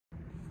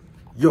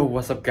Yo,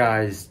 what's up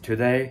guys?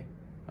 Today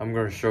I'm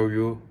gonna show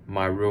you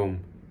my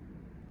room.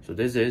 So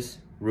this is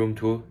room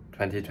 2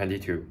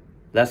 2022.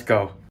 Let's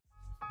go.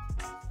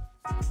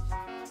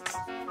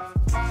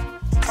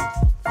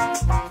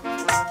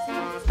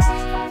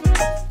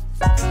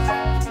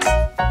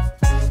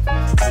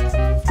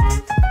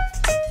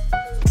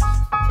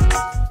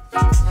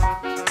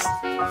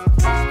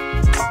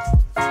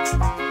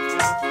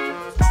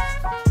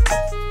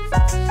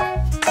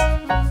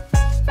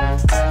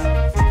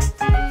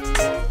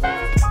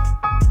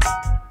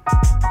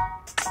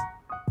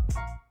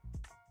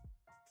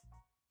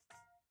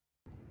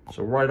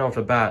 So right off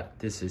the bat,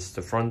 this is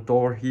the front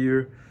door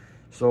here.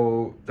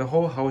 So the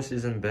whole house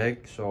isn't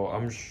big, so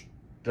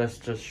let's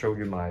just show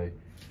you my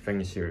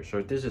things here.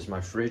 So this is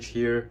my fridge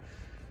here,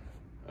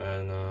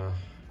 and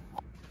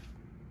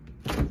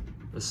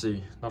let's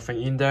see,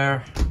 nothing in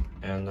there,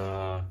 and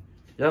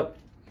yep,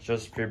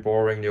 just pretty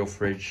boring little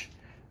fridge.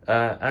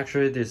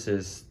 Actually this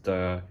is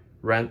the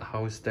rent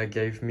house they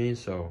gave me,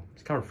 so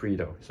it's kind of free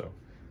though, so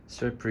it's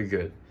still pretty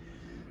good.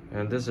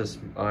 And this is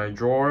my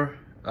drawer.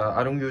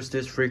 I don't use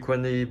this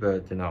frequently,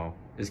 but you know,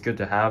 it's good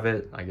to have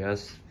it, I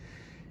guess.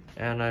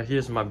 And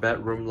here's my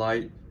bedroom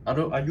light.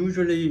 I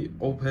usually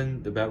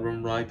open the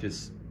bedroom light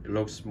because it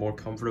looks more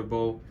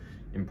comfortable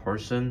in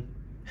person.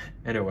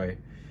 Anyway,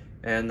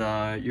 and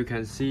you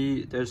can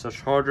see there's a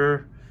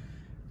charger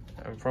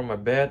from my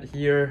bed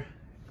here,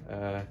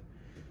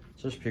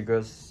 just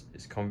because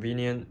it's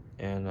convenient.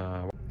 And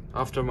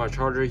after my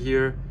charger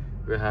here,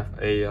 we have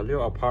a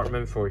little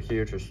apartment for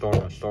here to store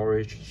my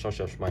storage,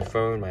 such as my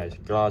phone, my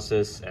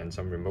glasses, and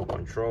some remote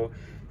control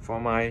for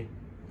my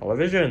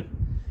television.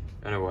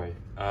 Anyway,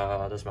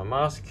 that's my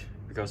mask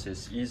because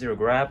it's easy to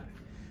grab.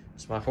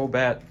 It's my whole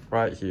bed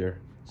right here.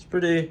 It's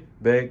pretty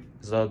big.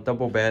 It's a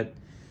double bed.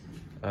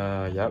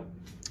 Yep,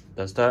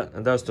 that's that.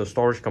 And that's the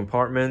storage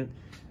compartment.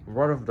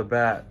 Right off the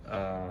bat,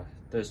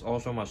 there's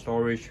also my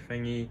storage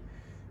thingy.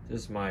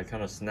 This is my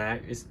kind of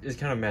snack. It's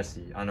kind of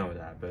messy, I know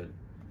that, but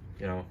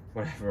you know,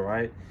 whatever,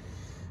 right?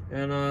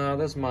 And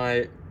that's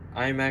my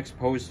IMAX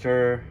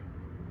poster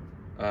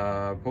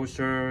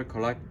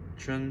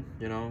collection.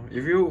 You know,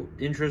 if you're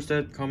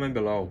interested, comment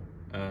below.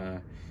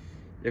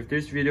 If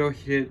this video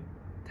hit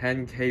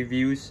 10k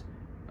views,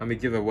 I may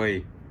give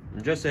away.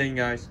 I'm just saying,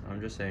 guys, I'm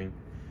just saying.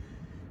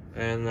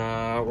 And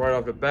right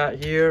off the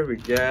bat here, we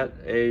get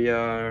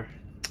a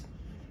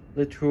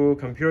little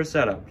computer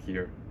setup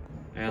here.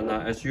 And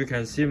as you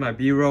can see, my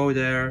B-roll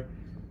there,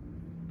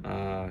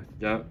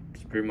 yeah,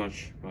 it's pretty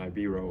much my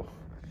B-roll.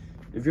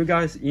 If you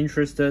guys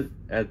interested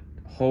at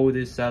how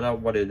this setup,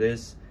 what it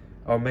is,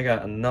 I'll make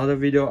another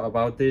video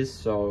about this.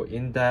 So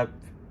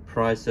in-depth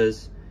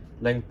prices,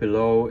 link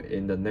below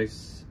in the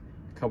next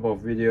couple of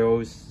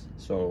videos.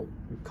 So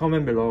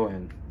comment below,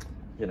 and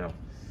you know.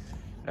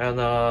 And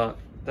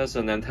that's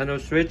a Nintendo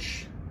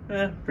Switch,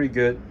 pretty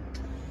good.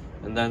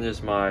 And then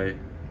there's my,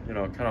 you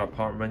know, kind of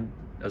apartment.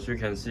 As you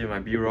can see, my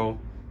B-roll,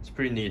 it's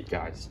pretty neat,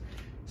 guys.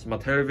 It's my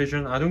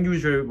television. I don't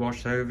usually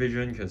watch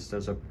television because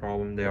there's a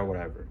problem there,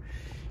 whatever.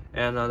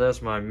 And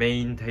that's my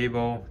main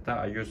table that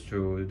I used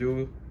to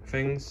do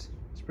things.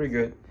 It's pretty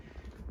good.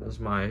 That's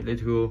my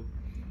little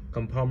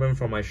compartment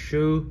for my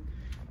shoe,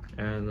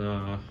 and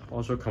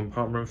also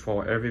compartment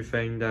for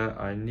everything that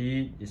I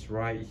need is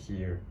right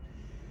here.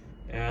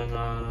 And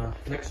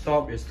next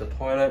stop is the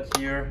toilet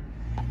here.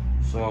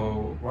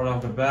 So right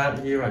off the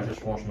bat here, I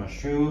just washed my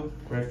shoe,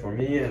 great for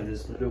me, and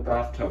this little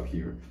bathtub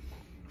here.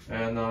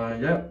 And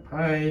yep,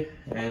 hi.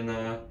 And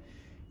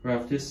we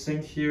have this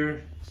sink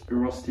here. It's a bit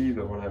rusty,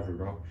 but whatever,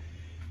 bro.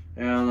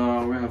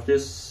 And we have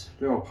this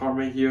little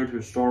apartment here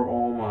to store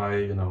all my,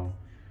 you know,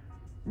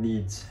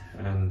 needs,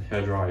 and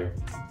hairdryer.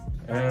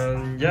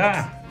 And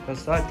yeah,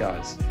 that's that,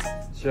 guys.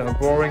 It's a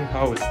boring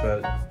house,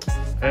 but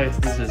hey,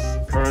 this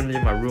is currently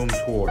my room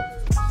tour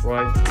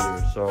right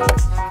here. So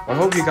I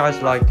hope you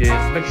guys like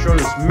it. Make sure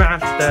to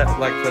smash that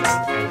like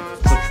button and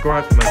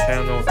subscribe to my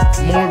channel.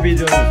 More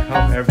videos will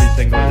come every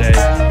single day.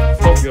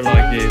 Hope you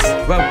like it.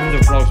 Welcome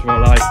to Vlogs for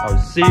Life. I'll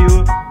see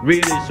you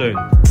really soon.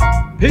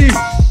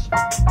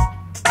 Peace.